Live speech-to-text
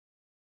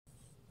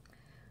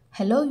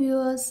Hello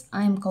viewers,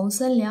 I am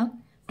Kausalya.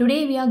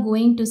 Today we are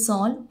going to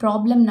solve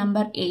problem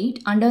number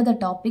 8 under the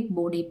topic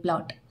Bode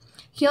Plot.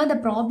 Here the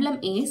problem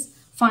is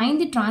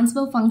find the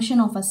transfer function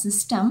of a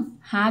system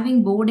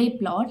having Bode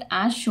plot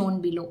as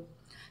shown below.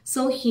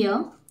 So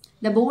here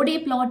the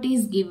Bode plot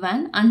is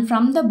given and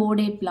from the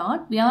Bode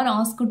plot we are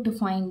asked to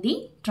find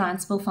the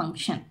transfer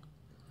function.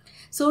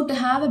 So to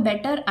have a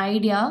better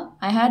idea,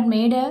 I had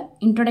made an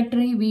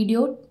introductory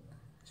video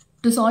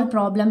to solve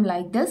problem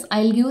like this.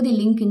 I'll give the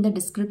link in the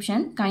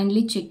description.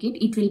 Kindly check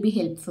it. It will be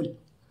helpful.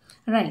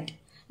 Right.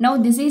 Now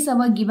this is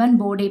our given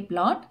Bode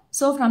plot.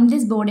 So from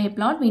this Bode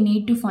plot we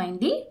need to find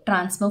the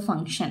transfer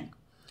function.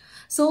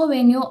 So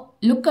when you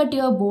look at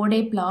your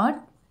Bode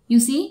plot,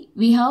 you see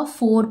we have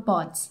 4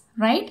 parts.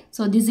 Right.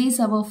 So this is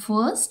our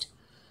first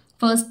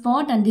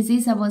part and this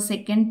is our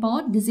second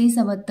part. This is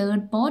our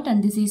third part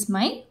and this is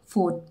my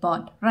fourth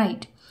part.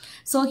 Right.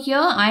 So here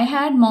I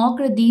had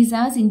marked these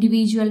as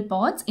individual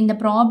parts. In the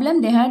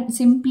problem they had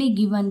simply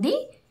given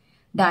the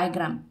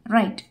diagram,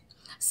 right?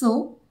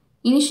 So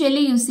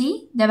initially you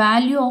see the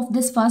value of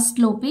this first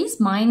slope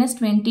is minus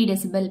 20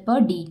 decibel per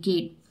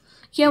decade.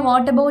 Here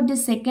what about the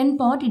second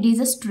part? It is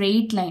a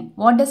straight line.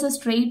 What does a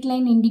straight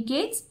line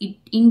indicates? It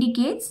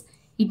indicates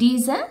it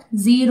is a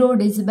 0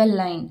 decibel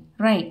line,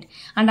 right?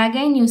 And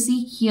again you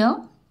see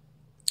here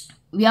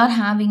we are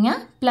having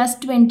a plus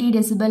 20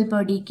 decibel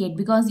per decade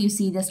because you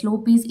see the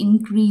slope is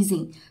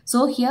increasing.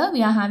 So here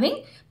we are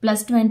having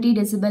plus 20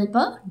 decibel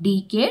per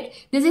decade.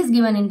 This is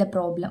given in the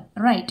problem,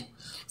 right?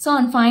 So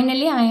and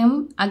finally I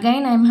am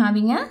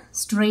having a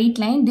straight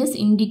line. This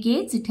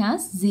indicates it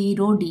has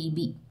 0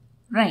 dB,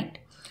 right?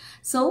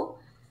 So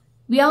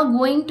we are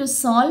going to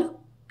solve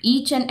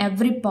each and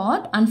every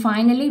part and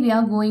finally we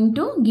are going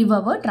to give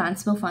our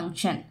transfer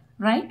function,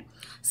 right?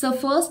 So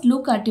first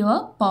look at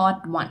your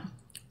part 1.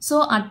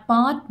 So at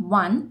part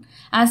 1,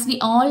 as we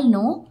all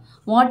know,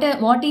 what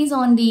is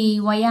on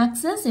the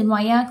y-axis? In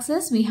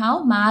y-axis, we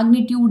have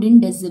magnitude in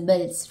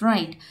decibels,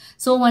 right?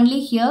 So only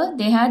here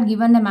they had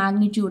given the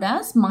magnitude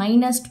as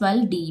minus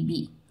 12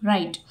 dB,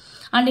 right?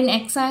 And in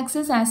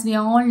x-axis, as we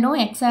all know,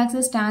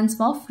 x-axis stands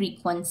for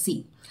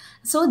frequency.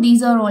 So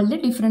these are all the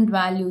different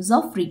values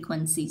of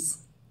frequencies,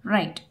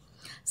 right?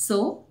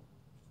 So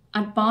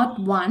at part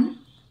 1,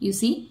 you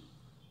see,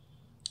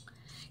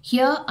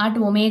 here at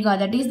omega,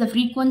 that is the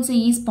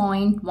frequency is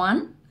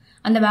 0.1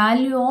 and the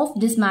value of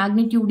this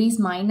magnitude is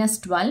minus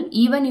 12.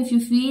 Even if you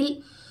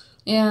feel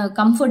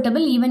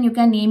comfortable, even you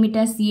can name it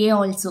as A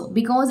also,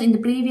 because in the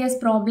previous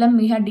problem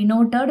we had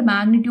denoted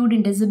magnitude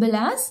in decibel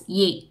as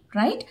A,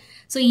 right?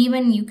 So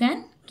even you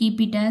can keep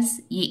it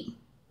as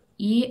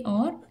A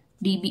or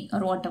dB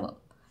or whatever,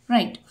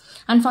 right?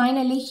 And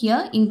finally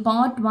here in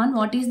part 1,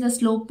 what is the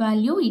slope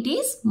value? It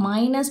is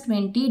minus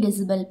 20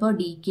 decibel per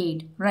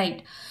decade,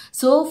 right?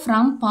 So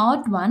from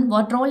part 1,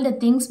 what are all the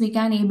things we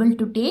can able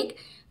to take?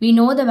 We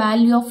know the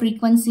value of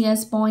frequency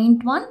as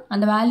 0.1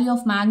 and the value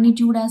of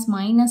magnitude as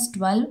minus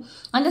 12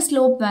 and the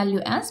slope value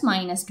as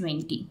minus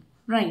 20,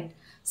 right?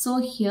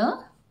 So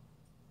here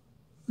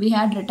we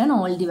had written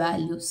all the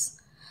values,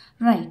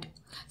 right?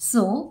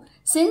 So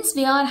since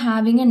we are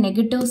having a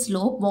negative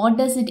slope, what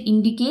does it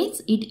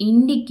indicate? It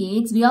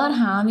indicates we are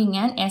having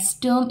an S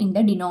term in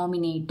the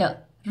denominator,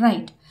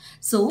 right?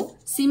 So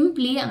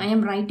simply I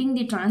am writing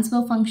the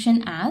transfer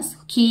function as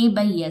K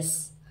by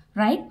S,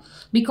 right?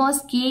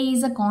 Because K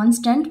is a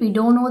constant, we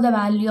don't know the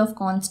value of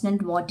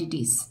constant what it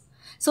is.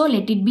 So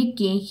let it be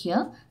K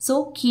here.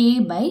 So K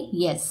by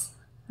S,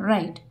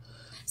 right?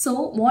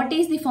 So what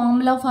is the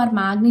formula for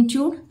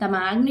magnitude? The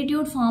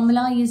magnitude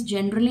formula is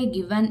generally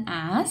given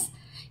as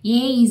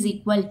A is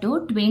equal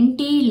to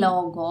 20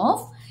 log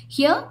of,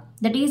 here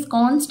that is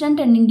constant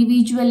and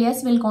individual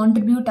S will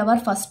contribute our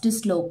first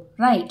slope,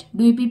 right?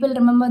 Do you people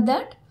remember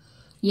that?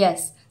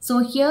 Yes. So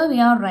here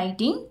we are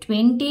writing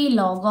 20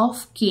 log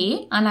of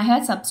K and I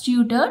have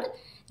substituted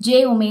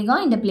J omega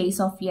in the place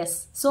of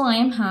S. So I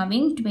am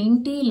having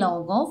 20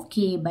 log of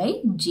K by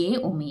J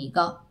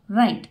omega,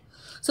 right?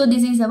 So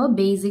this is our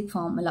basic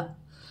formula.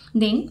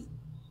 Then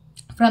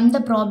from the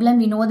problem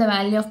we know the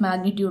value of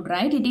magnitude,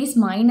 right? It is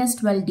minus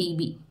 12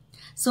 dB.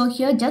 So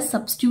here just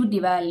substitute the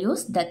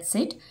values, that's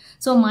it.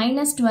 So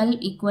minus 12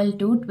 equal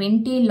to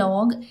 20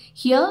 log.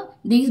 Here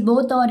these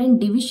both are in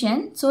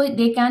division, so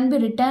they can be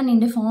written in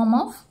the form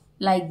of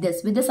like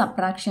this with the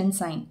subtraction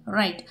sign,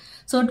 right?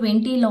 So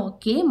 20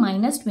 log K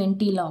minus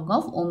 20 log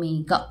of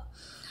omega.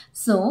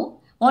 So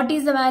what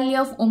is the value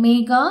of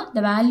omega?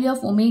 The value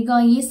of omega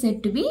is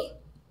said to be,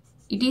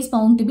 it is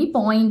found to be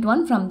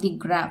 0.1 from the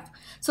graph.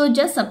 So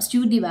just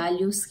substitute the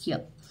values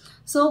here.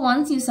 So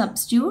once you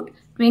substitute,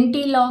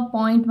 20 log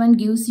 0.1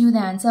 gives you the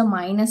answer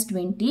minus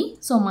 20.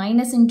 So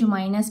minus into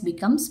minus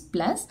becomes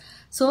plus.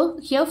 So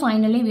here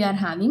finally we are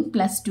having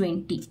plus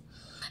 20.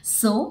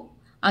 So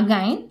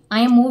again I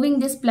am moving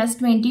this plus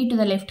 20 to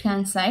the left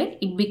hand side.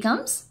 It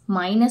becomes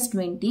minus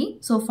 20.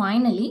 So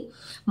finally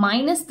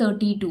minus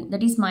 32,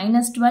 that is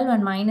minus 12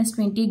 and minus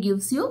 20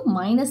 gives you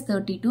minus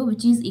 32,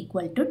 which is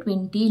equal to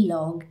 20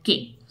 log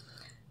K.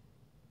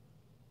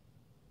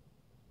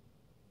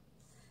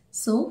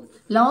 So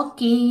log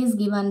k is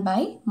given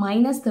by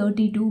minus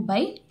 32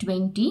 by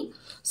 20.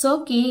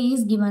 So k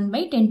is given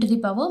by 10 to the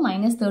power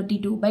minus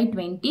 32 by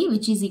 20,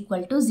 which is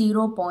equal to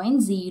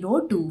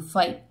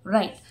 0.025,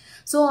 right?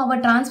 So our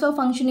transfer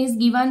function is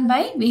given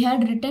by, we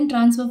had written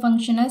transfer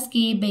function as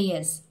k by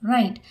s,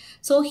 right?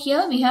 So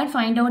here we had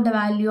find out the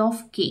value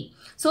of k.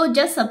 So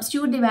just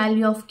substitute the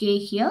value of k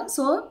here.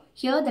 So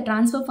here the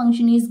transfer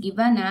function is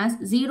given as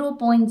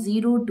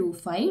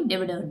 0.025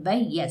 divided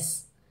by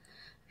s,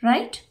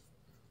 right?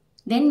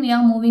 Then we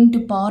are moving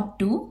to part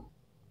 2.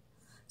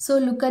 So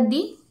look at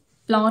the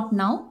plot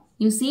now.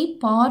 You see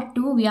part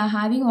 2 we are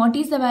having what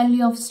is the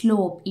value of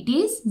slope? It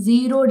is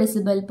 0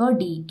 decibel per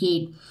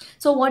decade.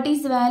 So what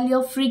is the value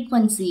of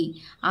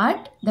frequency?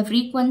 At the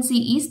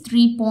frequency is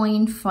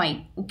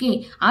 3.5.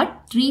 Okay,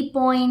 at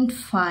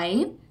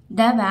 3.5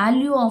 the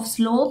value of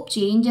slope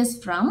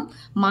changes from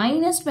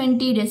minus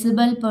 20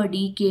 decibel per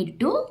decade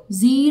to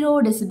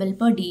 0 decibel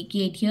per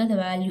decade. Here the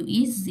value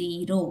is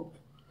 0.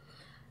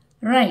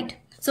 Right.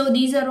 So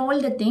these are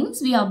all the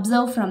things we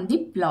observe from the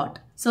plot.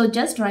 So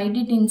just write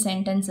it in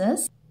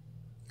sentences.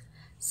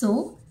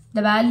 So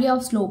the value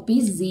of slope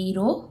is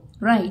 0,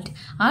 right?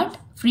 At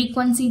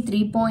frequency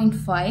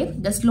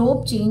 3.5, the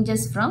slope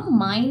changes from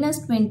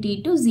minus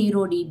 20 to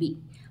 0 dB,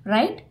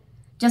 right?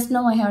 Just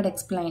now I had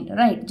explained,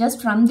 right?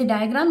 Just from the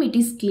diagram it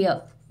is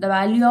clear. The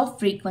value of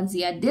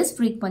frequency, at this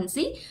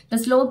frequency, the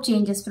slope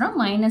changes from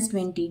minus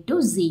 20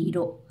 to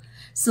 0.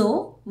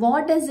 So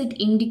what does it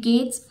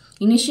indicate?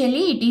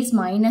 Initially it is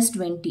minus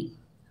 20,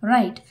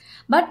 right?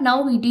 But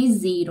now it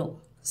is 0.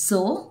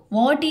 So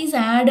what is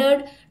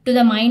added to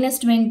the minus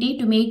 20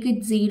 to make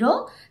it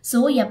 0?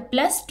 So a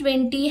plus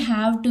 20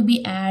 have to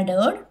be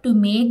added to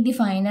make the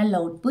final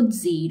output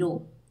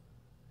 0.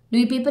 Do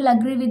you people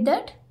agree with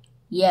that?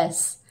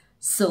 Yes.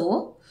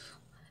 So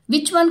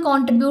which one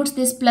contributes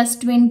this plus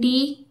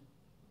 20?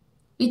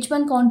 Which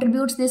one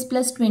contributes this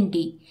plus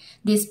 20?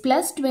 This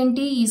plus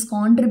 20 is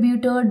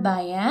contributed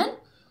by an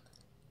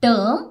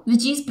term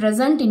which is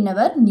present in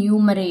our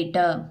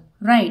numerator,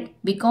 right?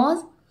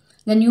 Because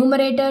the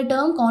numerator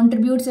term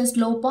contributes a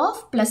slope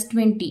of plus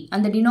 20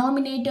 and the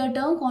denominator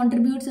term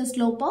contributes a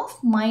slope of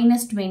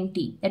minus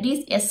 20. That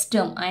is S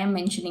term I am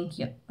mentioning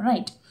here,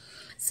 right?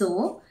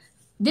 So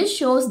this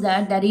shows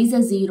that there is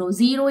a 0.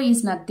 0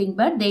 is nothing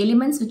but the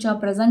elements which are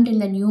present in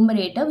the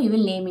numerator, we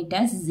will name it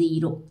as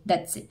 0.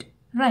 That's it,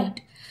 right?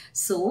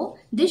 So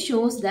this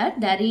shows that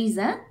there is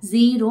a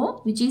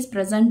 0 which is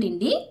present in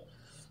the,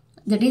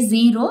 that is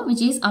 0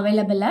 which is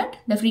available at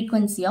the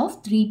frequency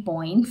of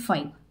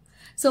 3.5.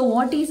 So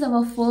what is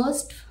our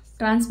first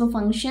transfer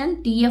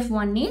function?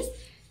 TF1 is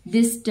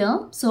this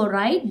term. So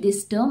write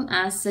this term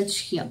as such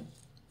here.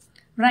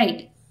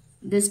 Right.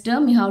 This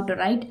term you have to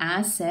write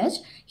as such.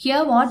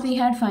 Here what we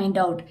had find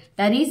out?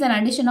 There is an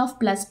addition of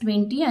plus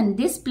 20 and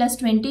this plus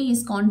 20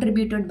 is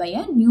contributed by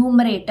a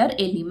numerator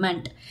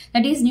element.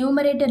 That is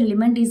numerator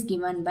element is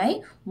given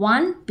by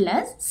 1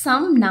 plus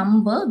some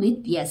number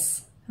with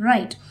s.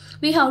 Right.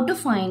 We have to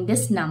find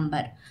this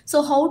number.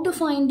 So how to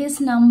find this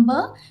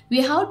number?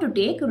 We have to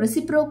take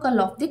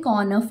reciprocal of the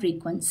corner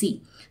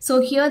frequency. So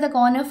here the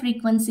corner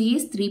frequency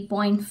is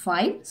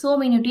 3.5. So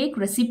when you take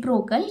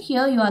reciprocal,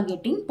 here you are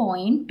getting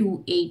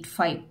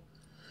 0.285.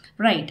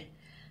 Right.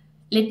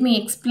 Let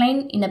me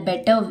explain in a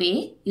better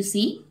way. You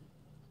see,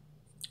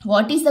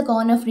 what is the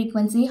corner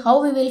frequency?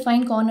 How we will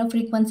find corner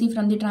frequency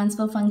from the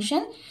transfer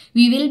function?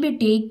 We will be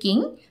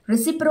taking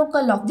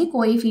reciprocal of the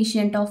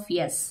coefficient of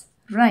s.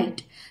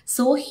 Right.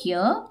 So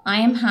here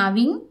I am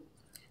having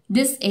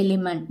this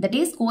element, that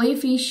is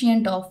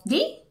coefficient of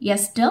the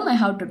s term, I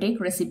have to take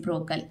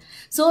reciprocal.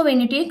 So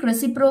when you take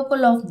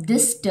reciprocal of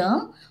this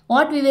term,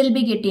 what we will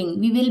be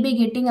getting? We will be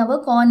getting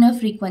our corner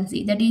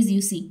frequency. That is,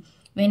 you see,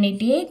 when I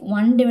take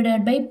 1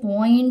 divided by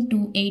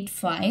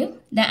 0.285,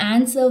 the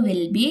answer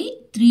will be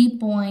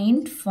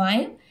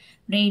 3.5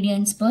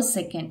 radians per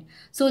second.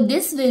 So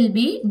this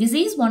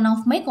is one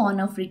of my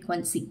corner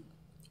frequency.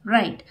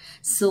 Right.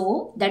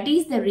 So that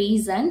is the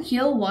reason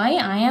here why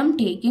I am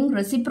taking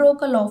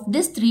reciprocal of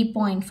this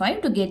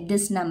 3.5 to get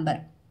this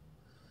number.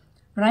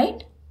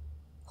 Right.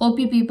 Hope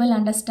you people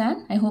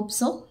understand. I hope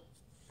so.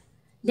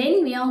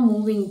 Then we are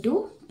moving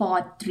to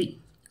part 3.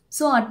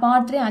 So at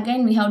part 3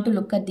 again we have to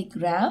look at the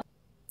graph.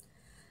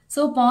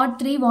 So part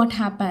 3 what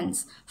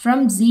happens?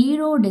 From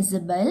 0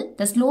 decibel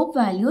the slope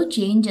value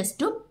changes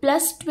to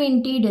plus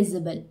 20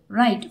 decibel.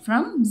 Right.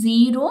 From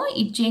 0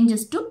 it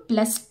changes to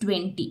plus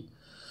 20.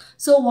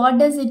 So what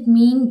does it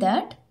mean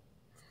that?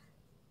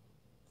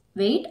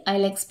 Wait,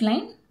 I'll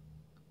explain.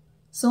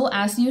 So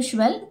as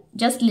usual,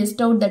 just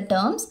list out the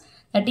terms.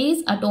 That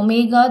is, at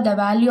omega, the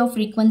value of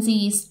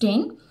frequency is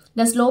 10.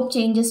 The slope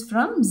changes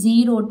from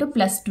 0 to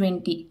plus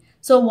 20.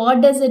 So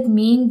what does it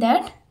mean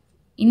that?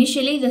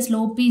 Initially the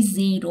slope is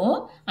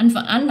 0 and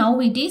now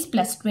it is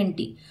plus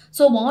 20.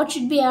 So what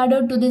should be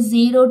added to the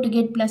 0 to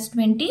get plus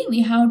 20?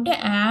 We have to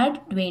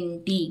add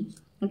 20.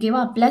 Okay,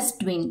 plus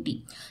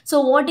 20.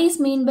 So what is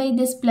mean by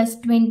this plus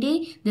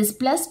 20? This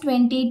plus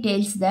 20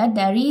 tells that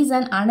there is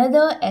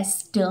another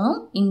s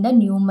term in the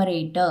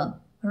numerator.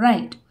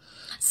 Right.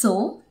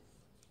 So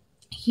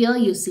Here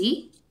you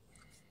see,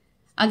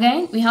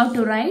 again we have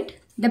to write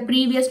the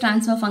previous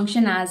transfer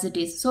function as it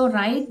is. So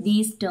write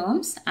these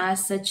terms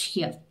as such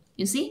here.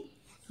 You see,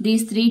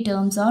 these three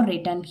terms are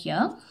written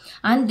here,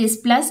 and this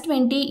plus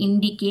 20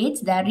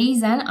 indicates there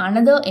is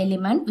another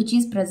element which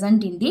is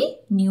present in the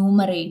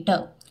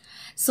numerator.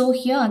 So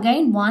here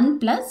again 1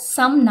 plus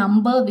some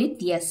number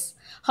with s.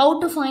 How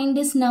to find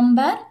this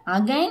number?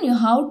 Again you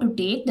have to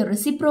take the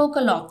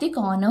reciprocal of the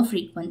corner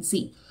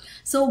frequency.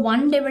 So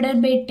 1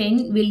 divided by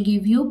 10 will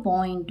give you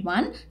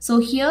 0.1. So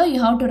here you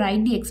have to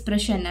write the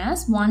expression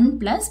as 1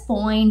 plus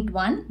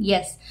 0.1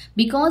 s.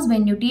 Because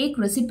when you take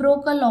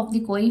reciprocal of the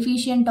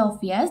coefficient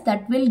of s,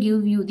 that will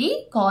give you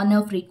the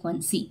corner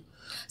frequency.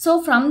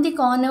 So from the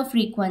corner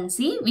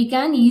frequency, we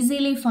can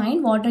easily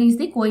find what is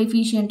the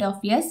coefficient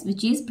of s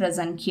which is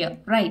present here,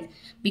 right?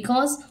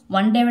 Because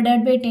 1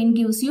 divided by 10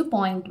 gives you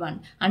 0.1.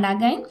 And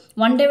again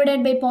 1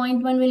 divided by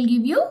 0.1 will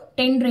give you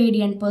 10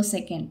 radian per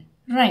second,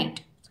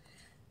 right?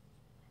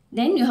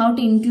 Then you have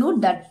to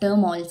include that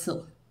term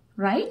also,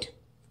 right?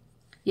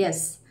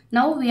 Yes.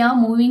 Now we are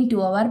moving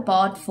to our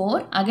part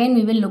 4. Again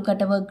we will look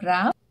at our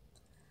graph.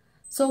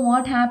 So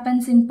what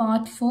happens in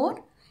part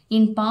 4?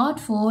 In part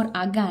 4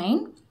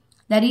 again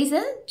there is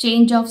a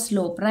change of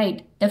slope,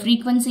 right? The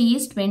frequency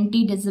is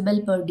 20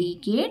 decibel per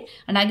decade,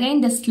 and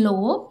again the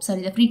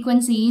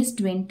frequency is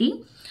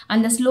 20,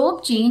 and the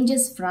slope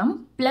changes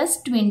from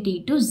plus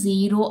 20 to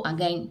 0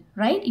 again,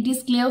 right? It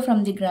is clear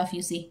from the graph,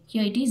 you see.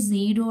 Here it is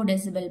 0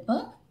 decibel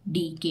per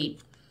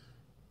decade.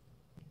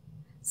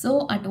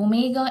 So at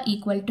omega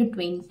equal to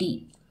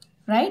 20,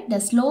 right?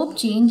 The slope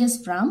changes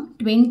from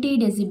 20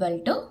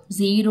 decibel to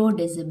 0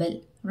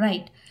 decibel,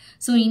 right?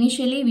 So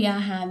initially we are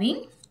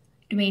having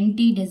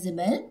 20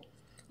 decibel.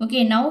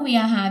 Okay, now we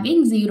are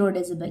having 0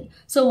 decibel.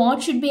 So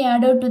what should be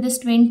added to this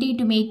 20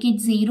 to make it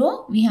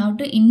 0? We have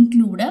to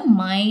include a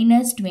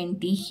minus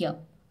 20 here,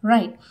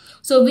 right?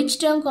 So which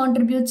term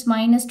contributes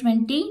minus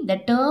 20? The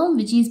term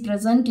which is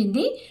present in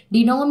the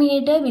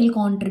denominator will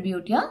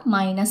contribute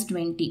minus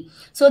 20.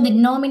 So the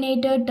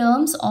denominator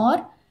terms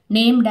are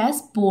named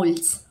as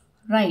poles,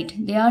 right?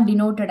 They are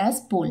denoted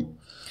as pole.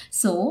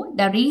 So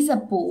there is a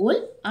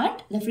pole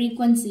at the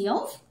frequency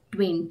of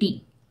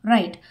 20.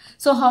 Right.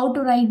 So how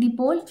to write the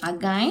pole?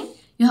 Again,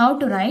 you have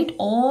to write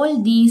all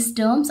these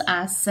terms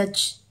as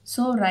such.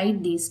 So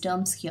write these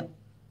terms here.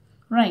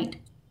 Right.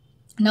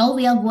 Now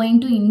we are going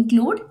to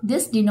include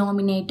this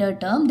denominator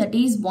term, that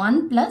is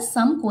 1 plus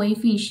some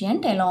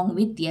coefficient along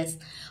with s.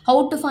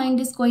 How to find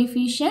this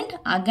coefficient?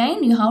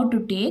 Again, you have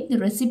to take the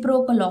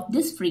reciprocal of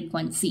this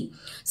frequency.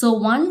 So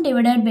 1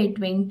 divided by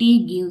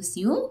 20 gives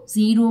you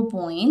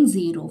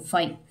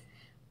 0.05.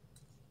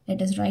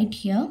 Let us write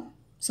here.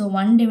 So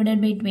 1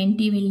 divided by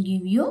 20 will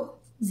give you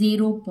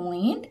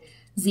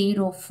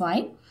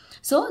 0.05.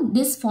 So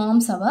this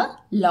forms our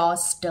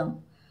last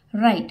term,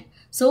 right?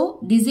 So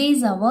this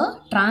is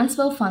our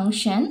transfer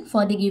function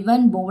for the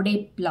given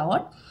Bode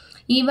plot.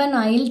 Even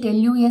I will tell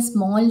you a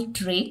small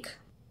trick.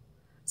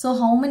 So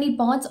how many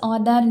parts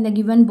are there in the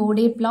given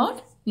Bode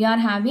plot? We are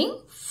having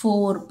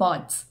 4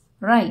 parts,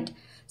 right?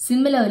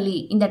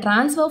 Similarly, in the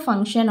transfer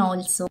function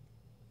also,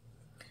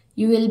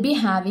 you will be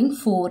having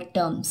 4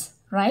 terms,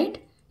 right?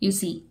 You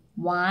see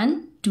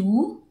 1,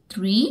 2,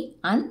 3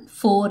 and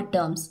 4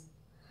 terms,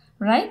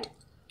 right?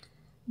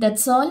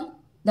 That's all.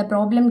 The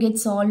problem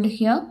gets solved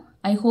here.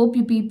 I hope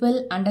you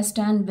people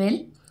understand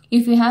well.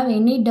 If you have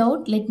any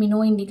doubt, let me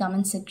know in the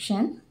comment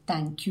section.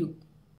 Thank you.